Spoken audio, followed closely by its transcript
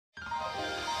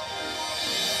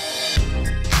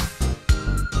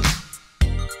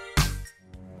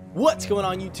What's going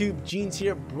on YouTube? Jeans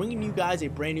here, bringing you guys a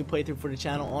brand new playthrough for the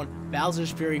channel on Bowser's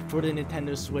Fury for the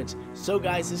Nintendo Switch. So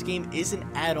guys, this game is an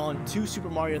add-on to Super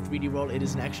Mario 3D World. It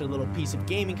is an extra little piece of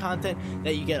gaming content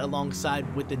that you get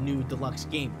alongside with the new deluxe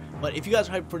game. But if you guys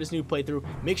are hyped for this new playthrough,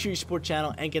 make sure you support the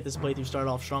channel and get this playthrough started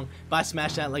off strong by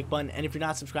smashing that like button. And if you're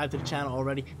not subscribed to the channel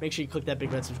already, make sure you click that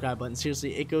big red subscribe button.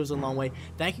 Seriously, it goes a long way.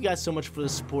 Thank you guys so much for the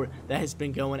support that has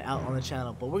been going out on the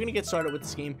channel. But we're gonna get started with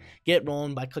this game, get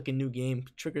rolling by clicking new game,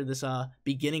 trigger this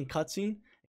beginning cutscene,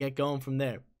 get going from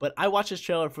there. But I watched this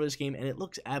trailer for this game and it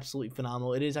looks absolutely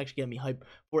phenomenal. It is actually getting me hyped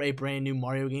for a brand new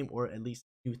Mario game, or at least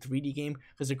a new 3D game,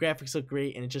 because the graphics look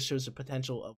great and it just shows the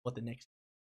potential of what the next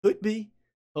could be.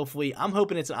 Hopefully, I'm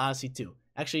hoping it's an Odyssey 2.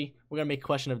 Actually, we're gonna make a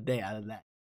question of the day out of that.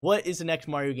 What is the next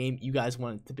Mario game you guys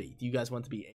want it to be? Do you guys want it to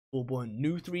be a full-blown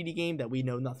new 3D game that we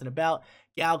know nothing about,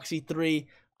 Galaxy 3,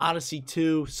 Odyssey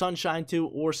 2, Sunshine 2,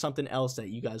 or something else that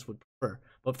you guys would prefer?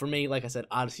 But for me, like I said,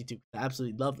 Odyssey 2. I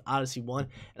absolutely loved Odyssey 1,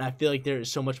 and I feel like there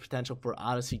is so much potential for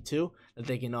Odyssey 2 that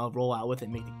they can roll out with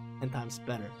and make it 10 times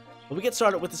better. But we get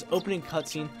started with this opening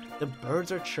cutscene. The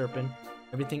birds are chirping.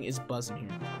 Everything is buzzing here.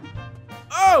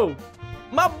 Oh!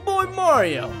 My boy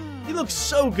Mario! He looks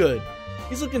so good.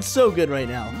 He's looking so good right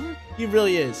now. He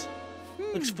really is.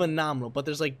 Looks phenomenal, but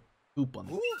there's like goop on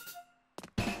it.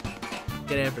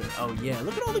 Get after it. Oh yeah,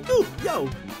 look at all the goop. Yo!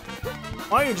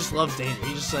 Mario just loves danger.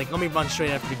 He's just like, let me run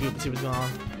straight after the goop and see what's going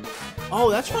on. Oh,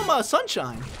 that's from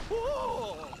Sunshine.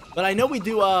 But I know we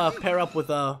do pair up with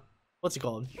what's it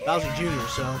called? Bowser Jr.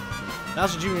 So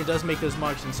Bowser Jr. does make those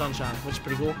marks in Sunshine, which is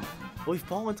pretty cool. But we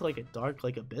fall into like a dark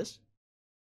abyss.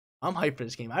 I'm hyped for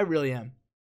this game. I really am.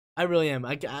 I really am.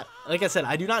 Like I said,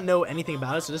 I do not know anything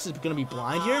about it, so this is gonna be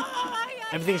blind here.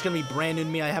 Everything's gonna be brand new to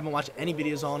me. I haven't watched any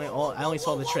videos on it. I only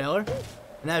saw the trailer.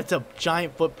 And that's a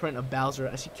giant footprint of Bowser.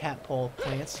 I see cat paw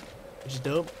plants, which is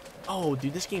dope. Oh,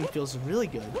 dude, this game feels really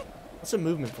good. What's the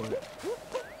movement for it?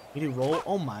 We do roll.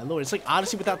 Oh my lord, it's like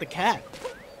Odyssey without the cat.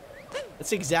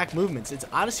 That's the exact movements. It's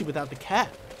Odyssey without the cat.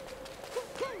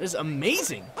 It's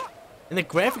amazing. And the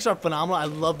graphics are phenomenal. I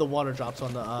love the water drops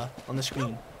on the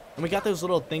screen. And we got those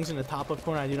little things in the top left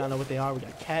corner. I do not know what they are. We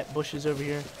got cat bushes over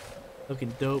here.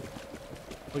 Looking dope.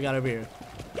 What we got over here?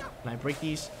 Can I break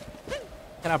these?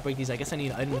 Cannot break these. I guess I need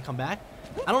an item to come back.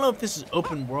 I don't know if this is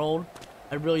open world.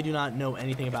 I really do not know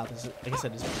anything about this. Like I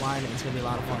said, it's blind and it's gonna be a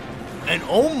lot of fun. And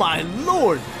oh my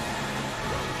lord!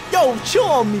 Yo, chill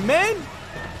on me, man!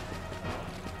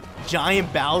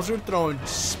 Giant Bowser throwing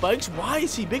spikes? Why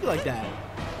is he big like that?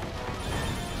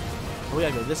 Oh, we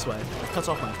gotta go this way. It cuts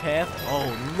off my path.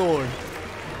 Oh lord!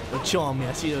 Yo, chill on me.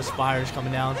 I see those fires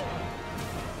coming down. Can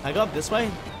I go up this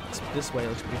way? This way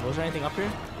looks pretty cool. Is there anything up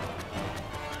here?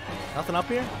 Nothing up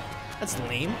here? That's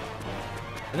lame.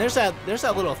 And there's that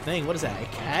little thing. What is that? A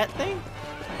cat thing?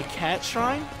 A cat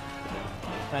shrine?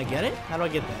 Can I get it? How do I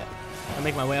get that? I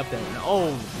make my way up there.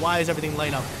 Oh, why is everything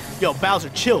lighting up? Yo, Bowser,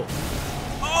 chill.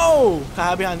 Oh! Can I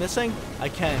hide behind this thing? I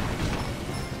can.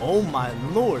 Oh my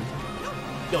lord.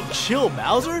 Yo, chill,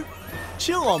 Bowser.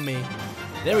 Chill on me.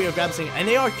 There we go, grab this thing. And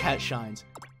they are cat shines.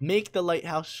 Make the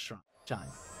lighthouse shine.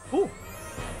 Ooh.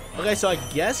 Okay, so I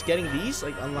guess getting these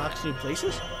like unlocks new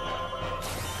places.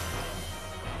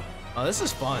 Oh, this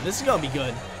is fun. This is gonna be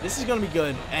good. This is gonna be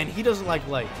good. And he doesn't like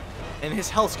light. And his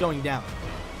health's going down.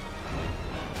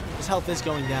 His health is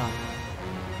going down.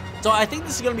 So I think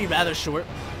this is gonna be rather short.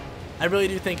 I really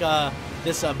do think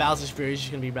this Bowser's Fury is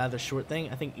just gonna be a rather short thing.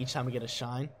 I think each time we get a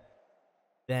shine,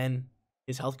 then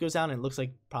his health goes down and it looks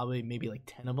like probably maybe like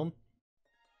 10 of them.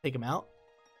 Take him out.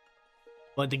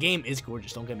 But the game is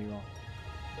gorgeous, don't get me wrong.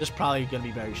 It's probably going to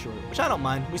be very short, which I don't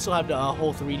mind. We still have the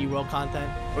whole 3D World content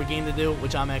or game to do,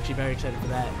 which I'm actually very excited for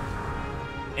that.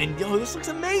 And yo, this looks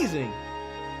amazing.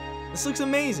 This looks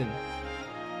amazing.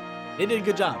 They did a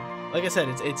good job. Like I said,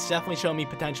 it's definitely showing me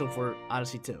potential for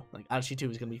Odyssey 2. Like Odyssey 2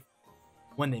 is going to be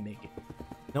when they make it.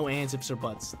 No ands, ifs, or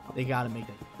buts. They got to make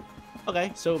it.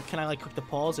 Okay, so can I like click the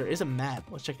pause? There is a map.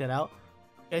 Let's check that out.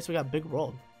 Okay, so we got a big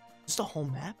world. Just a whole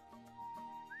map?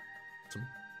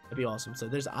 That'd be awesome. So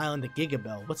there's the island, the Giga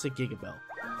Bell. What's the Giga Bell?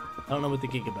 I don't know what the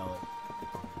Giga Bell is.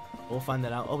 We'll find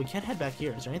that out. Oh, we can't head back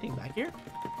here. Is there anything back here?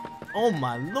 Oh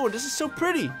my lord, this is so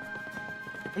pretty.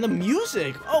 And the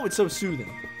music. Oh, it's so soothing.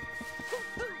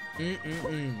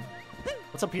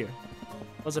 What's up here?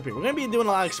 What's up here? We're gonna be doing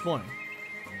a lot of exploring.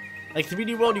 Like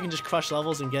 3D World, you can just crush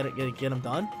levels and get them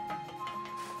done.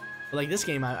 But like this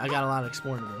game, I got a lot of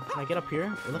exploring to do. Can I get up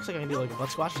here? It looks like I can do like a butt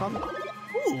squash or something.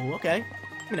 Ooh, okay.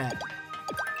 Give me that.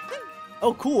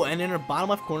 Oh, cool. And in our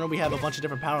bottom left corner, we have a bunch of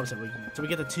different power-ups that we can get. So we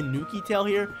get the Tanuki tail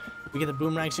here. We get the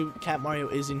boomerang suit. Cat Mario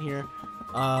is in here.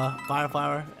 Fire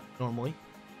flower, normally.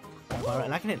 Fire flower.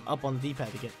 And I can hit up on the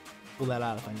D-pad to get pull that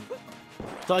out if I need.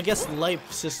 So I guess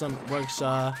life system works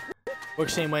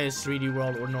same way as 3D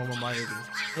World or normal Mario games.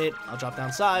 Hit, I'll drop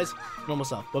down size, normal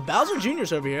stuff. But Bowser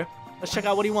Jr.'s over here. Let's check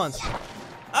out what he wants.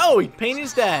 Oh, he painted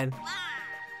his dad.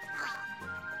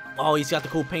 Oh, he's got the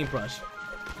cool paintbrush.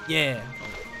 Yeah,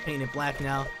 painting it black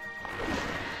now.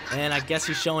 And I guess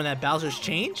he's showing that Bowser's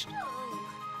changed.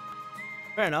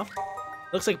 Fair enough.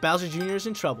 Looks like Bowser Jr. is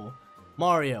in trouble.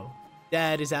 Mario,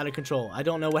 Dad is out of control. I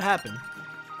don't know what happened.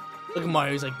 Look at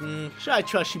Mario. He's like, should I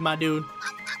trust you, my dude?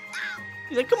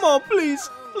 He's like, come on, please.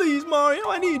 Please, Mario,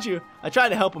 I need you. I tried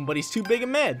to help him, but he's too big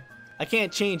and mad. I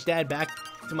can't change Dad back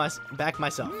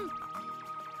myself.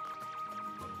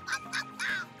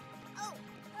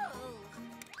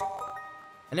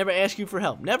 I never ask you for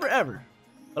help. Never, ever.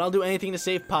 But I'll do anything to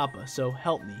save Papa, so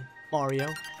help me, Mario.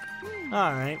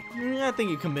 Alright. I think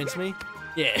you convinced me.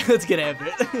 Yeah, let's get after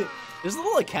it. There's a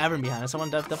little like cavern behind us. I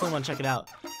definitely want to check it out.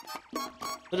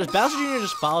 So does Bowser Jr.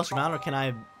 just follow us around, or can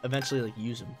I eventually like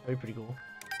use him? That'd be pretty cool.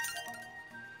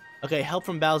 Okay, help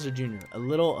from Bowser Jr. A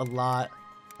little, a lot.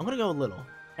 I'm gonna go a little.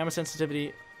 Camera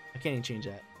sensitivity. I can't even change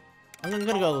that. I'm gonna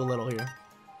go a little here.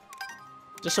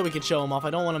 Just so we can show him off. I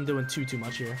don't want him doing too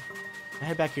much here. I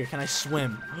head back here. Can I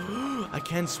swim? I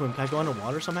can swim. Can I go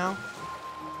underwater somehow?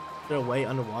 Is there a way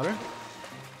underwater?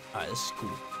 Alright, this is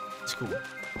cool. It's cool.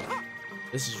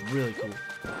 This is really cool.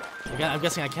 I'm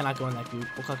guessing I cannot go in that goop.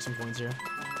 We'll collect some coins here.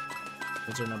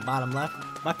 Coins are in the bottom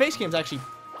left. My face cam is actually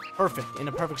perfect, in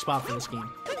a perfect spot for this game.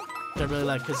 Which I really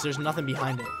like, because there's nothing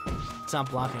behind it. It's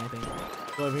not blocking anything.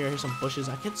 Go over here, here's some bushes.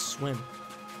 I can swim,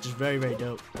 which is very, very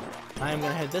dope. I am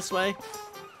going to head this way.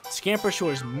 Scamper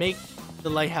Shores, make the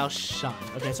lighthouse shine.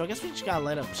 Okay, so I guess we just gotta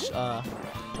light up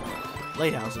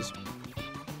lighthouses.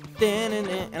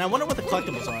 And I wonder what the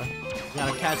collectibles are. We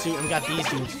got a cat suit, and we got these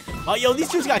dudes. Oh, yo, these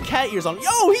dudes got cat ears on.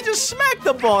 Yo, he just smacked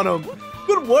up on him.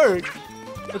 Good work.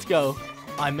 Let's go.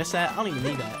 Oh, I missed that. I don't even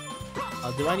need that.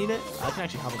 Do I need it? I can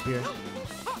actually hop up here.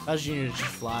 Bowser Jr. just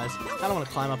flies. I don't want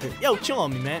to climb up here. Yo, chill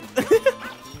on me, man.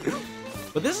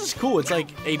 But this is cool. It's like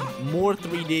a more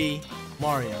 3D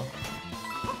Mario.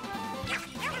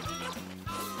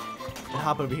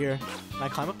 Hop over here. Can I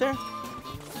climb up there?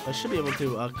 I should be able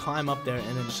to climb up there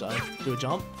and then just do a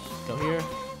jump. Go here.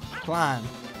 Climb.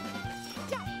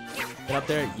 Get up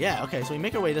there. Yeah, okay, so we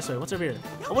make our way this way. What's over here?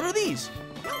 Oh, what are these?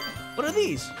 What are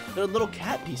these? They're little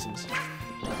cat pieces.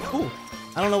 Cool.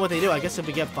 I don't know what they do. I guess if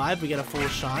we get 5, we get a full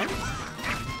shine.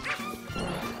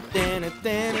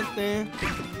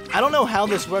 I don't know how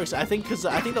this works. I think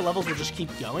the levels will just keep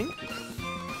going.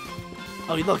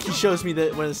 Oh, look, he shows me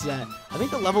where this is at. I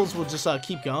think the levels will just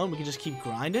keep going. We can just keep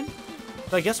grinding.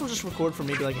 So I guess we'll just record for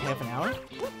maybe like a half an hour.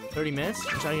 30 minutes.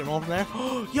 I'm trying to get rolling from there.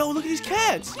 Yo, look at these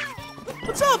cats.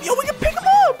 What's up? Yo, we can pick them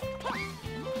up.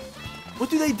 What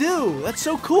do they do? That's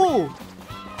so cool.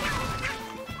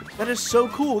 That is so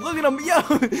cool. Look at them. Yo,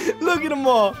 look at them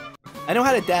all. I know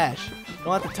how to dash. You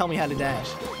don't have to tell me how to dash.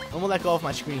 I'm gonna let go off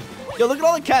my screen. Yo, look at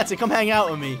all the cats that come hang out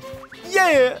with me.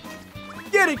 Yeah.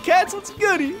 Get it, cats. What's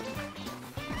goody?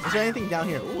 Is there anything down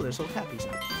here? Ooh, there's a little cat piece.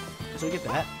 So we get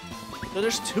that. So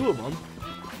there's 2 of them.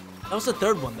 That was the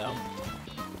 3rd one, though.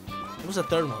 What was the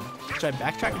 3rd one? Should I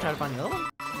backtrack and try to find the other one?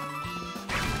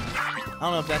 I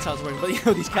don't know if that's how it's working, but you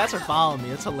know, these cats are following me.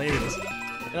 That's hilarious.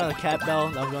 Get on the cat bell.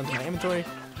 That'll go into my inventory.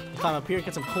 Climb up here,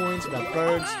 get some coins. We got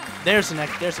birds. There's the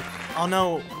next. There's. Oh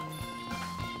no.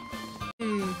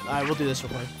 Alright, we'll do this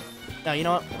real quick. Now, you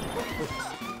know what?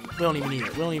 We don't even need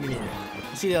it. We don't even need it.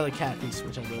 You see the other cat piece,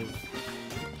 which I believe.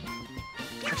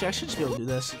 Actually, I should just be able to do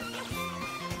this.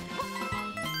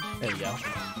 There we go.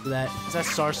 Do that. Is that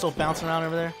star still bouncing around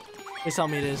over there? Please tell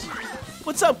me it is.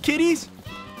 What's up, kitties?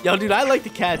 Yo, dude, I like the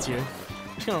cats here.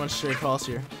 I'm just gonna run straight across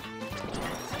here.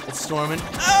 It's storming.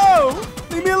 Oh!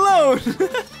 Leave me alone!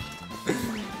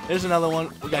 There's another one.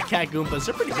 We got cat Goombas.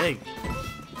 They're pretty big.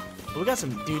 But we got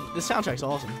some... Dude, this soundtrack's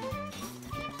awesome.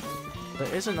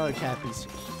 There is another cat piece.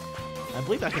 I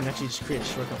believe I can actually just create a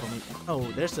shortcut for me. Oh,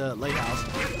 there's the lighthouse.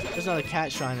 There's another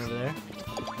cat shrine over there.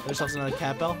 There's also another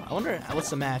cat bell. I wonder what's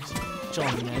the max. Chill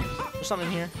on me, man. There's something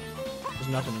in here. There's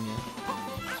nothing in here.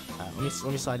 Alright,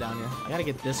 let me slide down here. I gotta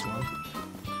get this one.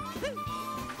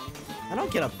 I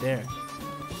don't get up there.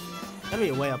 Gotta be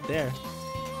a way up there.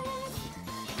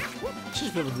 I should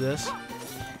just be able to do this.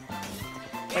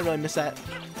 I really miss that.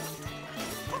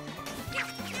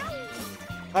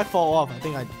 If I fall off, I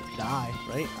think I die,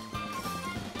 right?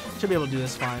 Should be able to do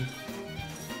this fine.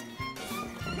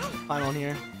 Climb on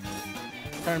here.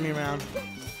 Turn me around.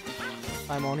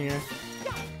 Climb on here.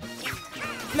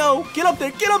 No! Get up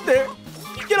there! Get up there!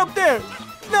 Get up there!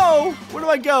 No! Where do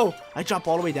I go? I drop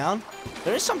all the way down?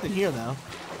 There is something here, though.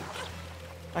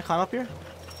 Can I climb up here?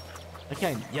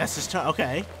 Okay, yes, this turn.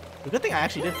 Okay. The good thing I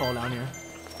actually did fall down here.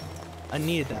 I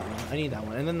needed that one. I need that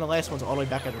one. And then the last one's all the way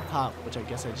back at the top, which I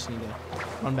guess I just need to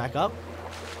run back up.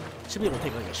 Should be able to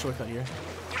take like a shortcut here.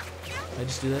 I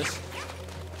just do this.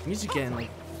 The music getting like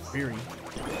weary.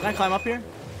 Can I climb up here?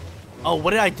 Oh,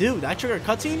 what did I do? Did I trigger a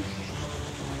cutscene?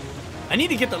 I need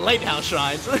to get the lighthouse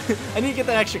shrines. I need to get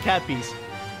that extra cat piece.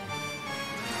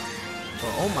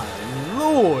 Oh my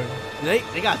lord.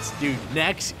 They got, dude,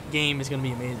 next game is going to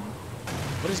be amazing.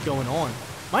 What is going on?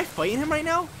 Am I fighting him right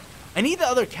now? I need the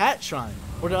other cat shrine,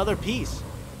 or the other piece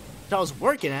that I was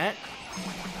working at.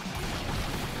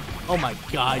 Oh my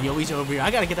god, yo, he's over here. I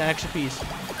gotta get that extra piece.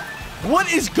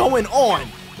 What is going on?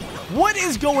 What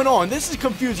is going on? This is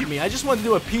confusing me. I just wanted to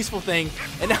do a peaceful thing,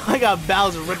 and now I got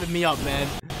Bowser ripping me up, man.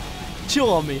 Chill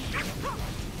on me.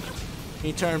 Can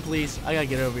you turn, please? I gotta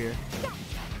get over here.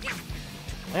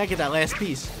 I gotta get that last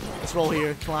piece. Let's roll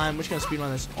here, climb. We're just gonna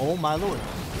speedrun this. Oh my lord.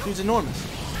 Dude's enormous.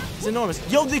 He's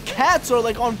enormous. Yo, the cats are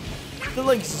like on... They're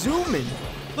like zooming.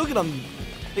 Look at them.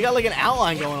 They got like an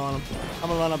outline going on them. I'm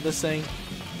gonna run up this thing.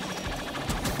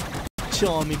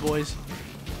 Chill on me, boys.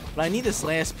 But I need this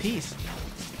last piece.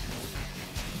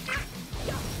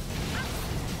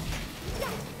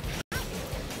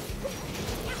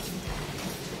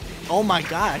 Oh my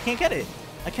god, I can't get it.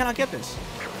 I cannot get this.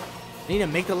 I need to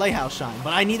make the lighthouse shine,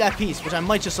 but I need that piece, which I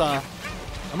might just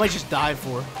dive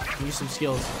for. Use some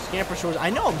skills. Scamper shores. I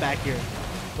know I'm back here,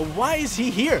 but why is he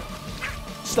here?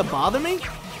 Just to bother me?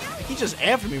 He's just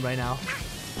after me right now.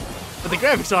 But the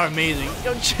graphics are amazing.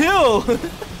 Yo, chill.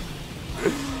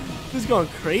 This is going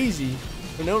crazy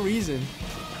for no reason.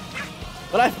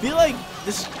 But I feel like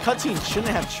this cutscene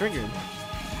shouldn't have triggered.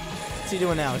 What's he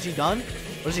doing now? Is he done?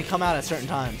 Or does he come out at certain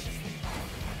times?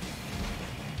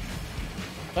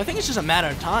 But I think it's just a matter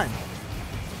of time.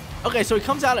 Okay, so he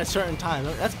comes out at certain times.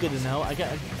 That's good to know. I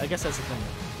guess that's the thing.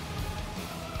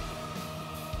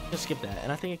 Just skip that,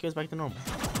 and I think it goes back to normal.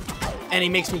 And he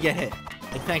makes me get hit.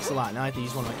 Like, thanks a lot. Now I have to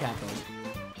use one of my cat bells.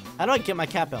 How do I get my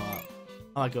cat bell out?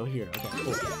 Oh, I go here. Okay,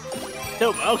 cool.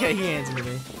 Dope. Okay, he hands it to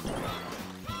me.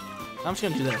 I'm just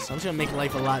gonna do this. I'm just gonna make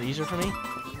life a lot easier for me.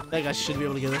 I think I should be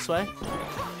able to go this way.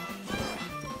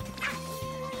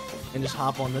 And just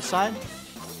hop on this side.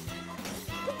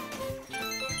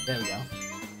 There we go.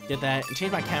 Get that. And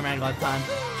change my camera angle at the time.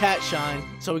 Cat shine.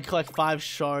 So we collect 5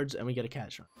 shards and we get a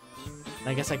cat shrine. And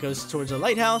I guess that goes towards the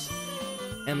lighthouse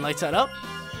and lights that up.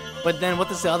 But then what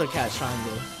does the other cat shrine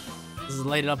do? Does it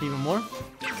light it up even more?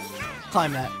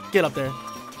 Climb that. Get up there.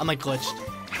 I'm like glitched.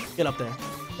 Get up there.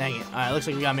 Dang it. Alright, looks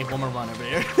like we gotta make one more run over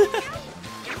here.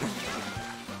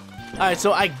 Alright,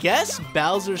 so I guess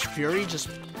Bowser's Fury just...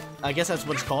 I guess that's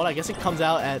what it's called. I guess it comes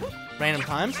out at random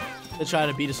times to try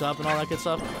to beat us up and all that good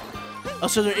stuff. Oh,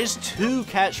 so there is 2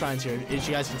 cat shrines here, as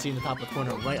you guys can see in the top of the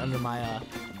corner, right under my,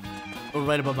 or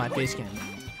right above my face cam.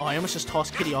 Oh, I almost just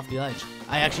tossed Kitty off the ledge.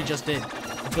 I actually just did.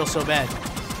 I feel so bad.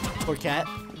 Poor cat.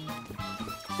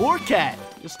 Poor cat!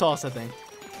 Just toss that thing.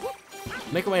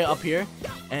 Make our way up here,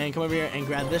 and come over here and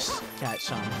grab this cat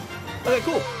shrine. Okay,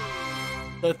 cool.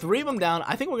 So 3 of them down.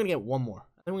 I think we're gonna get 1 more.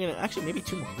 I think we're gonna, actually, maybe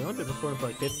 2 more. We've only been recording for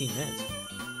like 15 minutes.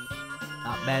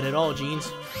 Not bad at all,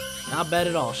 Jeans. Not bad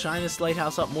at all. Shine this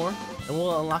lighthouse up more, and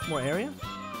we'll unlock more area.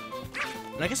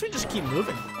 And I guess we just keep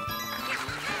moving.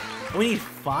 We need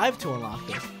 5 to unlock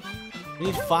this. We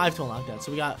need 5 to unlock that.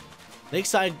 So we got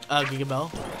Lakeside Giga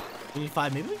Bell. We need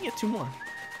 5. Maybe we can get 2 more.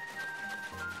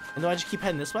 And do I just keep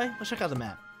heading this way? Let's check out the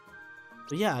map.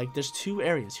 But yeah, like, there's 2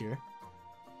 areas here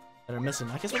that are missing.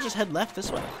 I guess we'll just head left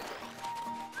this way.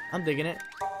 I'm digging it.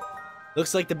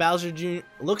 Looks like Bowser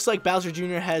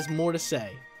Jr. has more to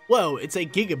say. Whoa, it's a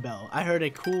Giga Bell. I heard a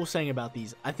cool saying about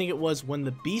these. I think it was when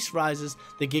the beast rises,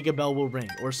 the Giga Bell will ring,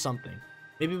 or something.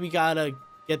 Maybe we gotta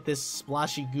get this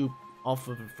splashy goop off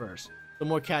of it first. The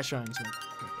more cat shrines.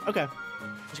 Okay.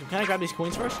 Can I grab these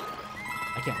coins first?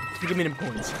 I can. Give me them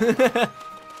coins.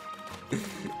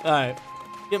 Alright.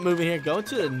 Get moving here. Go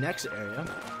to the next area.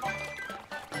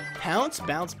 Pounce,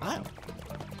 bounce, pile.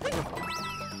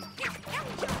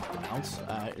 Bounce.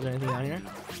 Alright, is there anything down here?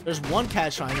 There's 1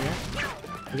 cat shrine here.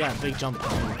 We got a big jump.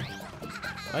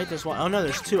 Right, there's 1. Oh no,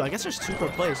 there's 2. I guess there's 2 per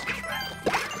place.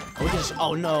 Oh, we can just.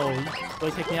 Oh no. Boy,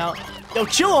 take me out. Yo,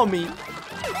 chill on me.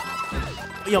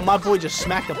 Yo, my boy just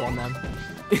smacked up on them.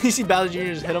 You see Bowser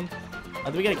Jr. just hit him?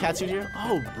 Do we get a cat suit here?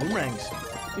 Oh, boomerangs.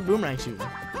 The boomerang suit.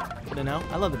 I don't know.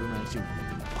 I love the boomerang suit.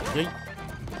 Yoy.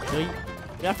 Yoy.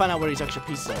 We gotta find out where these extra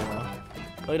pieces are, though.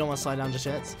 Oh, you don't want to slide down just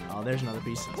yet? Oh, there's another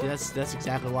piece. See, that's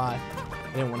exactly why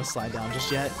I didn't want to slide down just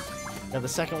yet. We have the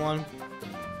second one.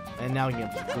 And now we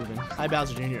can get moving. Hi,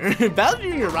 Bowser Jr. Bowser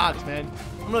Jr. rocks, man.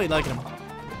 I'm really liking him.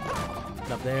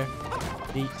 Get up there.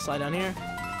 Slide down here.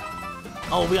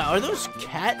 Oh, are those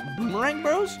cat boomerang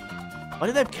bros? Why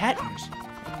do they have cat ears?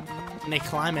 Can they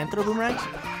climb and throw boomerangs?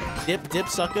 Dip, dip,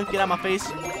 sucker. Get out of my face.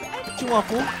 What you want,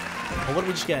 fool? Oh, what did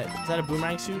we just get? Is that a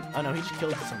boomerang suit? Oh, no, he just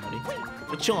killed somebody.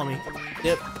 But chill on me.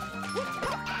 Dip.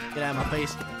 Get out of my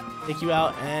face. Take you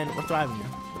out, and we're thriving here.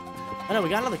 I know, we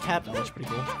got another cat bell, which is pretty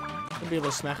cool. Gonna be able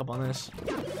to smack up on this.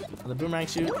 On the boomerang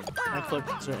suit.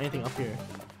 Backflip. Is there anything up here?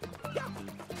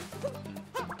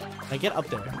 Can I get up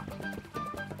there?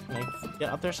 Can I get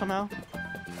up there somehow? Is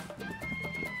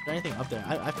there anything up there?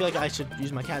 I feel like I should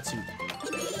use my cat suit.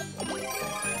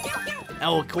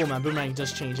 Oh, cool, my boomerang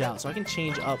does change out, so I can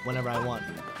change up whenever I want.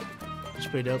 Which is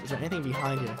pretty dope. Is there anything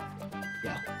behind here?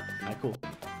 Yeah. Alright, cool.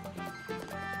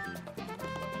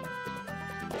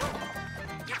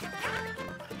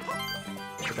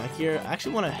 Go back here. I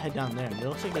actually want to head down there. It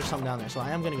looks like there's something down there, so I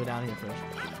am going to go down here first.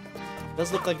 It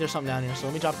does look like there's something down here, so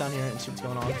let me drop down here and see what's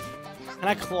going on. Can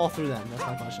I claw through them? That's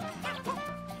my question.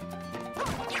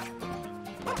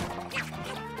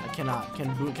 I cannot. Can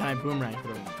I boomerang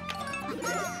through?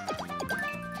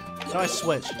 How do I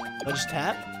switch? Do I just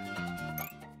tap?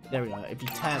 There we go. If you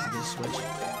tap, you just switch.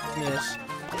 Give me this.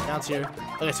 Bounce here.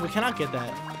 Okay, so we cannot get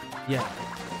that yet.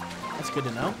 That's good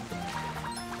to know.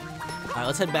 Alright,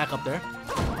 let's head back up there.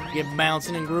 Get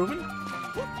bouncing and grooving.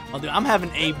 Oh, dude, I'm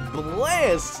having a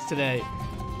blast today.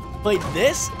 Played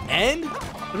this and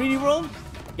 3D World.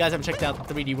 You guys haven't checked out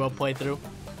the 3D World playthrough,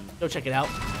 go check it out.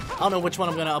 I don't know which one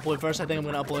I'm going to upload first. I think I'm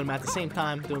going to upload them at the same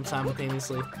time, do them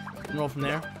simultaneously, and roll from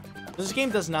there. This game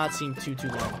does not seem too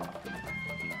long.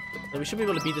 So we should be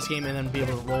able to beat this game and then be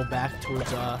able to roll back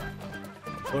towards,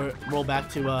 or roll back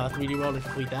to 3D World and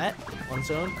complete that on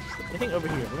its own. I think over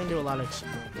here, we're going to do a lot of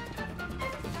exploring.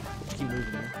 Just keep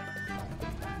moving there.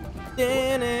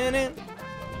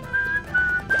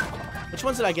 Which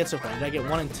ones did I get so far? Did I get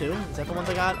 1 and 2? Is that the ones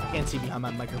I got? I can't see behind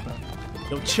my microphone.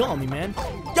 Yo, chill on me, man.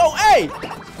 Yo, hey!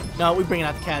 No, we bringing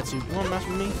out the cat suit. You want to mess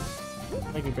with me?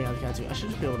 Make me bring out the cat suit. I should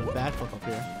just be able to backflip up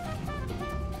here.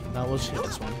 No, we'll just hit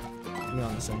this one. Get me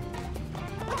on this thing.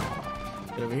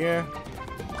 Get over here.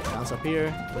 Bounce up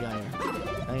here. What we got here?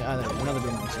 There, another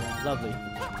boomerang. Lovely.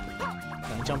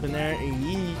 Can I jump in there?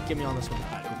 Eee, get me on this one.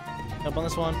 Alright, cool. Jump on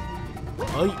this one.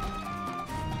 Oh!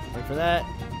 Wait for that.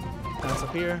 Bounce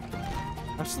up here.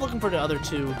 I'm still looking for the other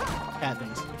 2 cat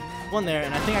things. One there,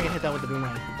 and I think I can hit that with the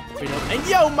boomerang. And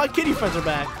yo, my kitty friends are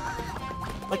back.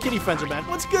 My kitty friends are back.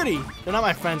 What's goody? They're not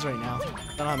my friends right now.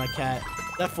 I don't have my cat.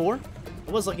 Is that 4?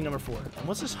 It was lucky number 4. And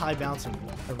what's this high bouncing?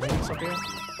 The rings up here?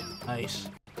 Nice.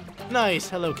 Nice.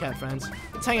 Hello, cat friends.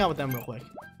 Let's hang out with them real quick.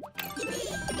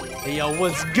 Hey, yo,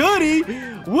 what's goody?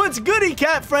 What's goody,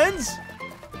 cat friends?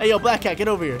 Hey, yo, black cat, get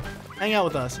over here. Hang out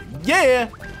with us. Yeah,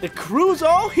 the crew's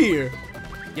all here.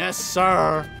 Yes,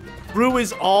 sir. Crew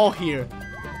is all here.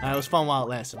 Alright, it was fun while it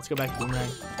lasted. Let's go back to Boomerang.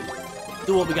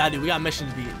 Do what we gotta do. We got a mission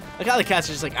to beat. Like how the cats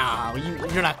are just like, ah,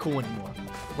 you're not cool anymore.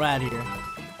 We're out of here.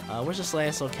 Where's this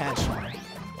last little cat shrine?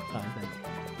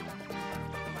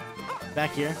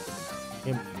 Back here.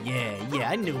 Yeah,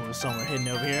 I knew it was somewhere hidden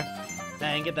over here.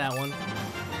 Dang, get that one.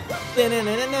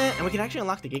 And we can actually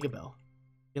unlock the Giga Bell.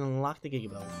 We can unlock the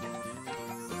Giga Bell.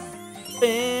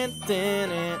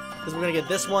 Because we're gonna get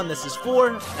this one. This is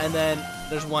 4, and then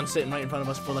there's one sitting right in front of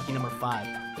us for lucky number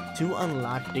 5 to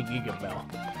unlock the Giga Bell.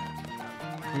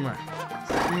 Dang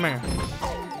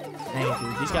it,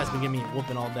 dude. These guys have been giving me a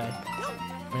whooping all day.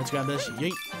 Let's grab this.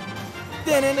 Yeet.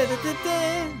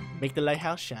 Make the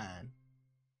lighthouse shine.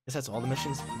 Guess that's all the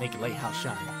missions. Make the lighthouse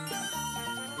shine.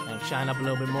 And shine up a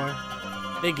little bit more.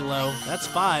 Big glow. That's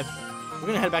 5. We're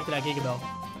gonna head back to that Giga Bell.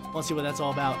 I want to see what that's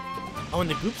all about. Oh, and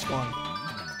the group's gone.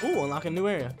 Ooh, unlock a new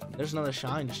area. There's another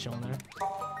shine just chilling there.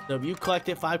 So if you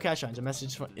collected 5 cat shines, a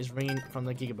message is ringing from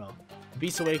the Giga Bell. The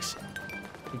beast awakes.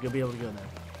 You'll be able to go there.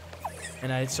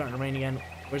 And it's starting to rain again.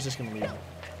 Where's this gonna lead?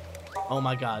 Oh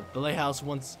my God! The lighthouse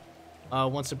wants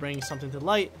to bring something to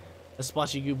light. A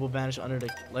splashy goop will vanish under the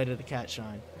light of the cat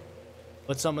shine.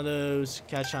 But some of those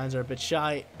cat shines are a bit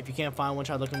shy. If you can't find one,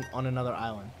 try looking on another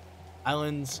island.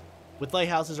 Islands with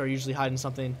lighthouses are usually hiding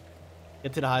something.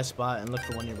 Get to the high spot and look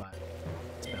for one nearby.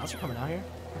 Is Bowser coming out here?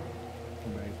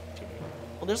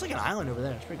 Well, there's like an island over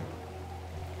there. It's pretty cool.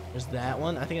 There's that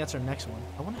one. I think that's our next one.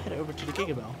 I want to head over to the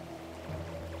Giga Bell.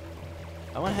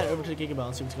 I want to head over to the Giga Bell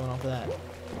and see what's going on for that.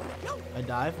 I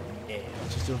dive? Yeah,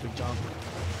 let's just do a big jump.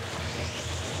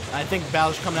 I think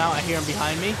Bowser's coming out. I hear him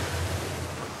behind me.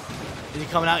 Is he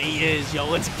coming out? He is. Yo,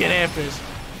 let's get after this.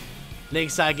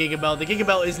 Lakeside Giga Bell. The Giga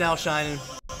Bell is now shining.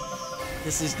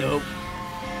 This is dope.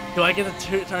 Do I get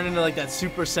to turn into like that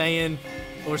Super Saiyan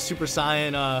or Super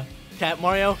Saiyan Cat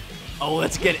Mario? Oh,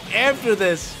 let's get after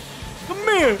this. Come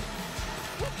here.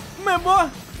 Come here, boy.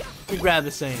 Let me grab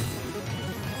this thing.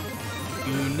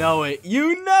 You know it.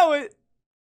 You know it.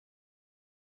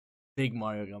 Big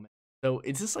Mario Go, man. So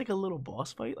is this like a little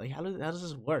boss fight? Like how does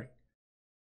this work?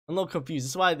 I'm a little confused.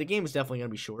 This is why the game is definitely gonna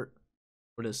be short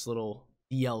for this little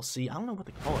DLC. I don't know what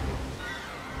to call it.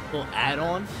 Little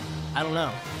add-on. I don't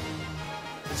know.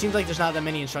 It seems like there's not that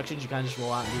many instructions. You kind of just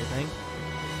roll out and do your thing.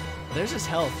 But there's his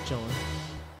health chilling.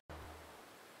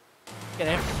 Get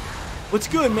after him. What's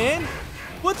good, man?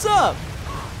 What's up?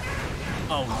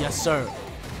 Oh yes, sir.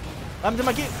 How do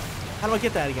I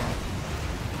get that again?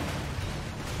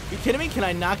 You kidding me? Can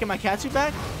I knock in my Katsu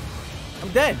back? I'm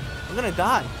dead. I'm gonna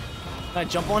die. Can I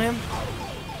jump on him?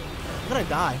 I'm gonna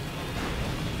die.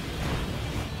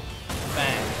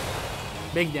 Bang.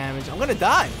 Big damage. I'm gonna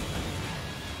die.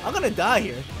 I'm gonna die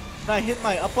here. Can I hit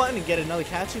my up button and get another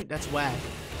Katsu? That's whack.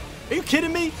 Are you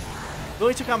kidding me?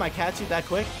 Really took out my Katsu that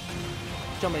quick?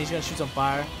 Jump in, he's gonna shoot some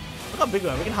fire. Look how big we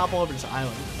are. We can hop all over this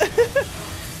island.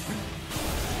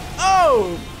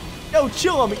 Oh! Yo,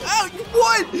 chill on me. Oh,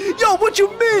 what? Yo, what you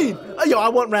mean? Oh, yo, I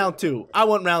want round 2. I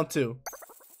want round 2.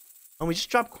 And we just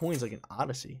dropped coins like an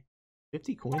Odyssey.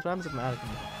 50 coins? What happens if I'm out of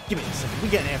coins? Give me a second. We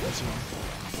getting after this one.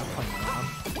 Stop playing around.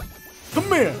 Come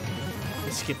here.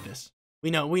 Let's skip this. We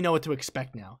know what to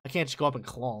expect now. I can't just go up and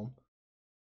claw him.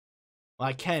 Well,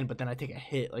 I can, but then I take a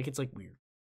hit. Like, it's like weird.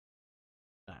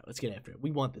 Alright, let's get after it. We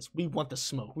want this. We want the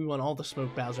smoke. We want all the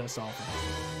smoke Bowser has to offer.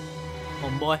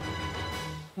 Come on, boy.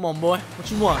 Come on, boy.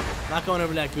 What you want? Not going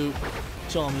over that goop.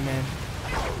 Chill on me, man.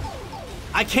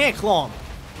 I can't claw him.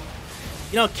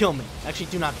 You don't kill me. Actually,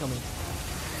 do not kill me.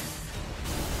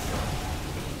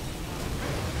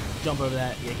 Jump over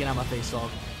that. Yeah, get out of my face, dog.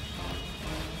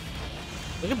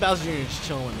 Look at Bowser Jr. just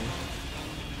chilling with me.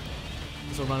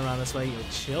 Just run around this way. Yo,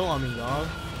 chill on me, dog.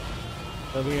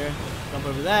 Over here. Jump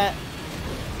over that.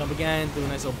 Jump again. Do a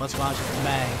nice little butt squash.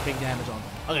 Bang. Big damage on him.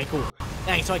 Okay, cool.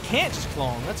 Dang, so I can't just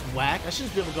claw him. That's whack. I should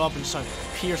just be able to go up and just start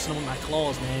piercing him with my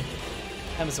claws, man.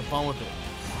 Having some fun with it.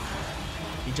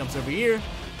 He jumps over here.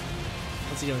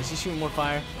 What's he doing? Is he shooting more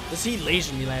fire? He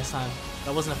lasered me last time.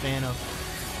 I wasn't a fan of.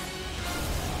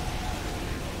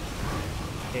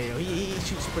 Okay, yo, he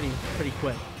shoots pretty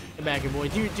quick. Get back here, boy.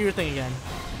 Do your thing again.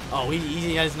 Oh,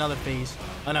 he has another phase.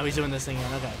 Oh no, he's doing this thing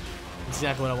again. Okay, that's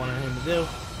exactly what I wanted him to do.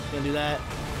 He's gonna do that.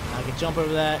 I can jump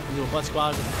over that, do a butt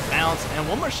squat, bounce, and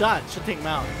one more shot should take him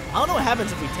out. I don't know what happens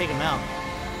if we take him out.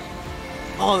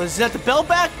 Oh, is that the belt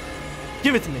back?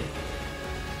 Give it to me.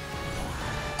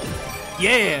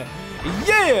 Yeah,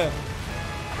 yeah,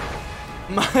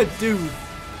 my dude.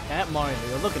 At Mario,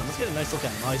 yo, look at him. Let's get a nice look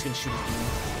at him. Oh, he's gonna shoot his beam.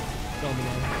 Kill me,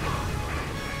 man.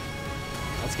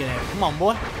 Let's get at it. Come on,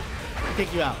 boy. I'll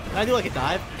take you out. Can I do like a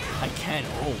dive? I can.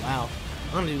 Oh wow.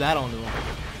 I'm gonna do that onto him.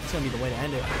 It's gonna be the way to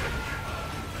end it.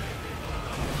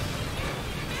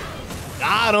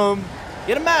 Got him!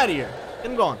 Get him out of here! Get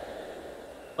him gone.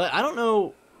 But I don't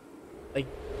know, like,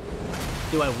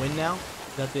 do I win now?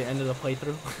 Is that the end of the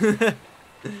playthrough?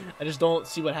 I just don't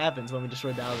see what happens when we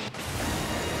destroy Bowser.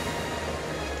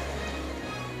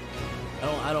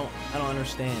 I don't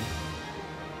understand.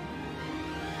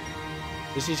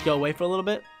 Does he just go away for a little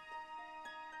bit?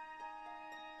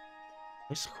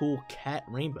 Nice cool cat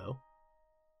rainbow.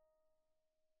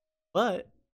 But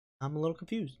I'm a little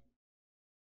confused.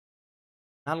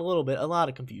 Not a little bit, a lot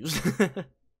of confused. What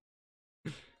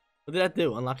did that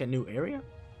do? Unlock a new area?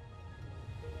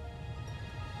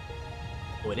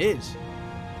 Oh, it is.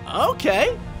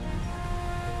 Okay.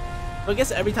 So I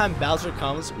guess every time Bowser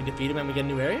comes, we defeat him and we get a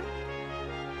new area?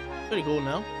 Pretty cool,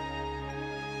 no?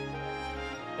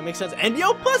 That makes sense. And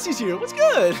yo, Plessy's here. What's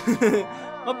good?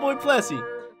 My boy Plessy.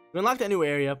 We unlocked that new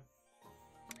area.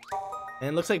 And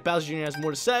it looks like Bowser Jr. has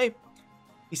more to say.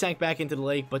 He sank back into the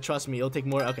lake, but trust me, it'll take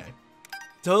more. Okay.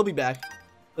 So he'll be back.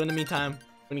 But in the meantime,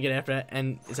 we're gonna get after that.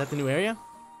 And is that the new area?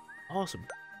 Awesome.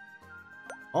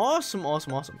 Awesome,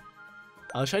 awesome, awesome.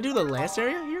 Should I do the last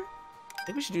area here? I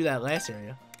think we should do that last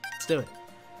area. Let's do it.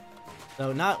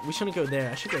 So we shouldn't go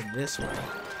there. I should go this way.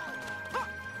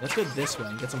 Let's go this way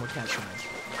and get some more cat shrines.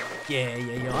 Yeah,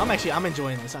 yeah, yo. I'm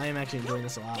enjoying this. I am actually enjoying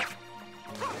this a lot.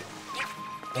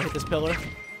 I hit this pillar.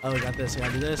 Oh, we got this. I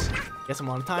gotta do this. Get some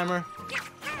on a timer.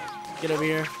 Get over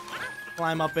here.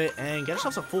 Climb up it and get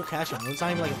ourselves a full cat shrine. It's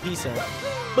not even like a piece of.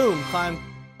 Boom! Climb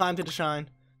to the shrine.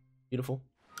 Beautiful.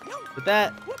 With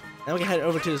that, then we can head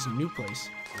over to this new place.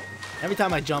 Every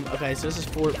time I jump, okay, so this is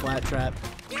Fort Flaptrap.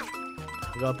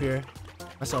 Go up here.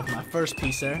 Myself my first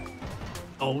piece there.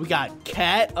 Oh, we got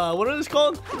cat. What are these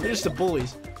called? They're just the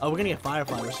bullies. Oh, we're gonna get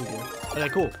firefly receipt here. Okay,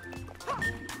 cool.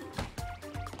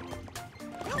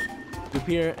 Loop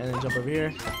here and then jump over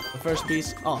here. The first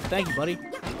piece. Oh, thank you, buddy.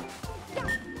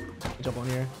 Jump on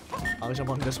here. I'll jump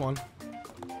on this one.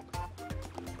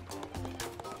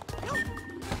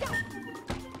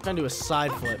 I'm gonna do a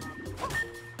side flip.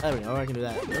 There we go, I can do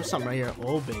that. There's something right here.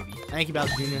 Oh, baby. Thank you,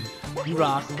 Bowser Jr. You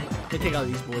rock. Let me take out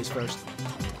these boys first.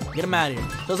 Get them out of here.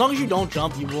 So as long as you don't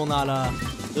jump, you will not,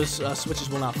 those switches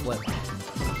will not flip.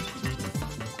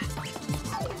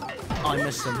 Oh, I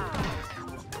missed him.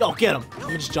 Oh, get him. Let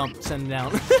me just jump, send him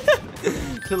down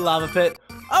to the lava pit.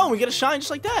 Oh, we get a shine just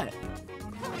like that.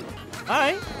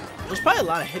 Alright. There's probably a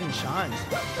lot of hidden shines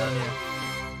down here.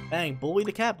 Bang, bully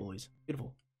the cat boys.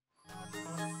 Beautiful.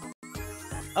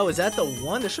 Oh, is that the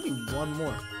one? There should be one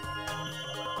more.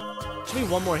 Should be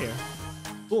one more here.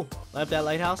 Cool. Light up that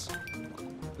lighthouse.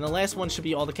 And the last one should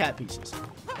be all the cat pieces.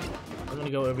 I'm gonna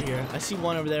go over here. I see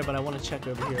one over there, but I want to check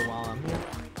over here while I'm here.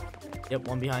 Yep,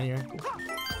 one behind here.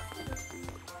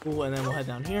 Cool, and then we'll head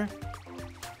down here.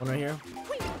 One right here.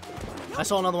 I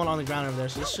saw another one on the ground over there,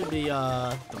 so this should be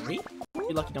 3.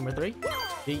 Be lucky number 3.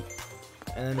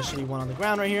 And then there should be one on the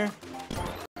ground right here.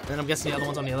 And then I'm guessing the other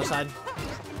one's on the other side.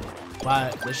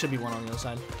 Wow, there should be one on the other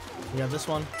side. We have this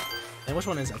one. And which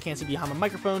one is it? I can't see behind my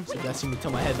microphone, so you guys see me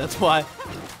tilt my head, that's why.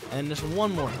 And there's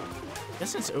one more. I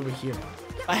guess it's over here.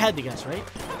 I had to guess, right?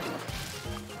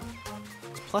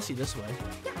 It's Plussy this way.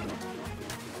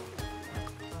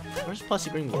 Where's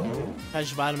Plussy bring me? Can I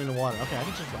just ride him in the water? Okay, I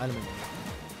can just ride him in the water.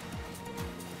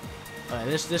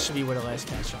 Alright, this should be where the last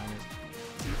cat shrine is.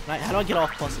 Right, how do I get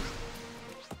off Plussy?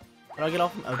 How do I get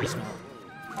off him? Oh, dismount.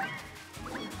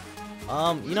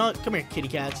 You know what? Come here, kitty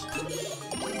cats.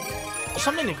 There's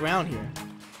something in the ground here.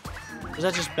 Or is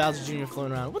that just Bowser Jr.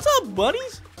 floating around? What's up,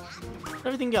 buddies? How's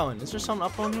everything going? Is there something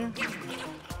up on here?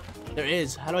 There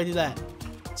is. How do I do that?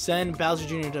 Send Bowser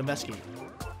Jr. to investigate.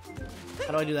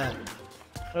 How do I do that?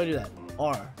 How do I do that?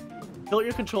 R. Tilt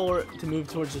your controller to move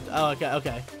towards the... Oh, okay,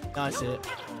 okay. Now I see it.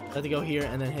 I have to go here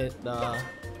and then hit the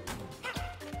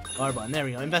R button. There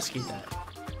we go. Investigate that.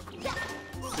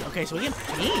 Okay, so we get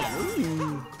paint.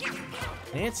 Ooh.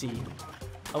 Fancy.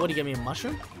 Oh, what did he give me? A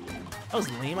mushroom? That was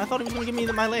lame. I thought he was going to give me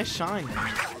my last shine.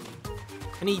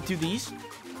 Can he do these?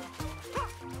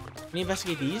 Can he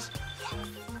investigate these?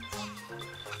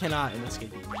 Cannot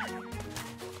investigate these.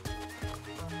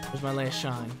 Where's my last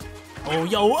shine? Oh,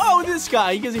 yo. Oh, this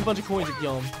guy. He gives me a bunch of coins to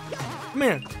kill him. Come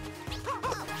here.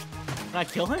 Can I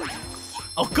kill him?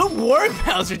 Oh, good work,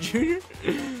 Bowser Jr.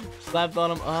 Slapped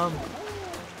on him.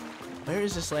 Where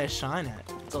is this last shine at?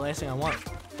 That's the last thing I want.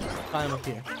 Find him up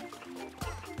here.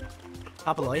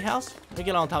 Top of the lighthouse? Let me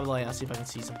get on top of the lighthouse, see if I can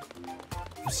see some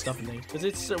stuff in there. Because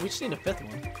it's we just need a 5th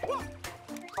one.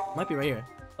 Might be right here.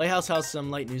 Lighthouse has some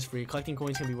light news for you. Collecting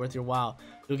coins can be worth your while.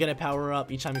 You'll get a power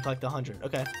up each time you collect 100.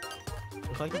 Okay.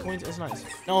 So collecting coins is nice.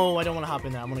 No, I don't want to hop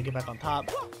in there. I'm gonna get back on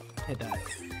top. Hit that.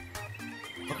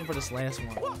 Looking for this last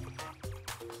one.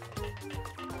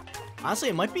 Honestly,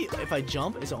 it might be if I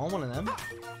jump. Is it on one of them?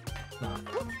 No.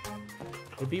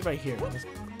 It'd be right here.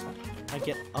 I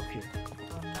get up here.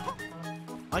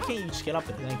 Why can't you just get up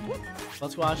there? Thank you.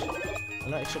 Let's watch.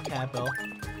 Another extra cat bell.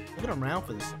 Look at him around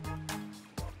for this.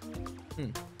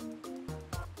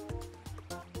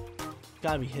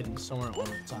 Gotta be hidden somewhere on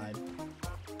the side.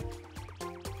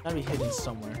 Gotta be hidden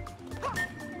somewhere.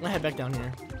 I'm gonna head back down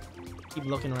here. Keep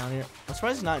looking around here. I'm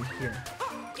surprised it's not in here.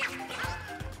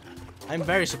 I'm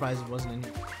very surprised it wasn't in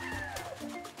here.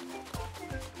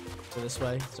 Go this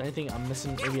way. Is there anything I'm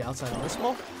missing maybe outside of this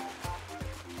wall?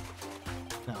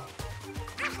 No.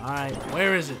 Alright,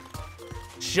 where is it?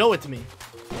 Show it to me.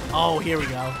 Oh, here we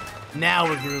go. Now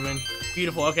we're grooving.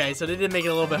 Beautiful. Okay, so they did make it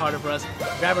a little bit harder for us.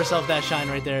 Grab ourselves that shine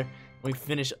right there. We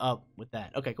finish up with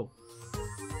that. Okay, cool.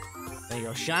 There you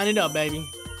go. Shine it up, baby.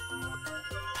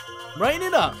 Brighten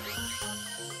it up.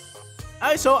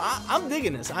 Alright, so I'm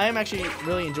digging this. I am actually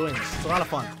really enjoying this. It's a lot of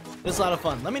fun. It's a lot of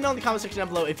fun. Let me know in the comment section down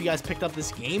below if you guys picked up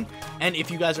this game and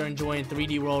if you guys are enjoying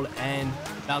 3D World and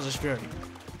Bowser's Fury.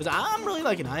 Because I'm really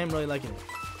liking it. I am really liking it.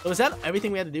 So is that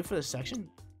everything we had to do for this section?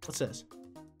 What's this?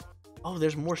 Oh,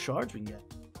 there's more shards we can get.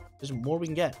 There's more we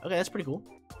can get. Okay, that's pretty cool.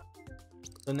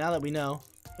 So now that we know,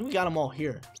 I think we got them all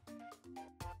here.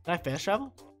 Can I fast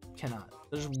travel? Cannot.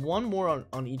 There's one more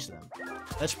on each of them.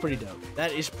 That's pretty dope.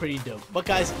 That is pretty dope. But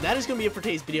guys, that is going to be it for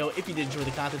today's video. If you did enjoy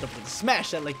the content, don't forget to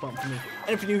smash that like button for me.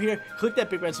 And if you're new here, click that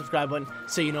big red subscribe button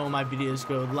so you know when my videos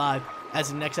go live.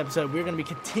 As in the next episode, we're going to be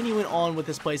continuing on with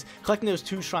this place, collecting those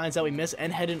 2 shrines that we missed,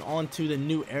 and heading on to the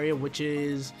new area, which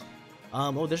is...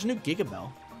 oh, there's a new Giga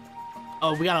Bell.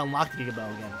 Oh, we got to unlock the Giga Bell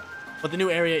again. But the new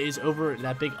area is over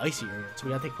that big icy area, so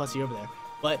we got to take Plussy over there.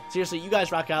 But seriously, you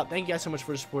guys rock out. Thank you guys so much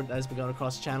for the support that has been going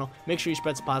across the channel. Make sure you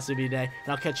spread some positivity today,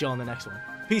 and I'll catch you all in the next one.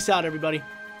 Peace out, everybody.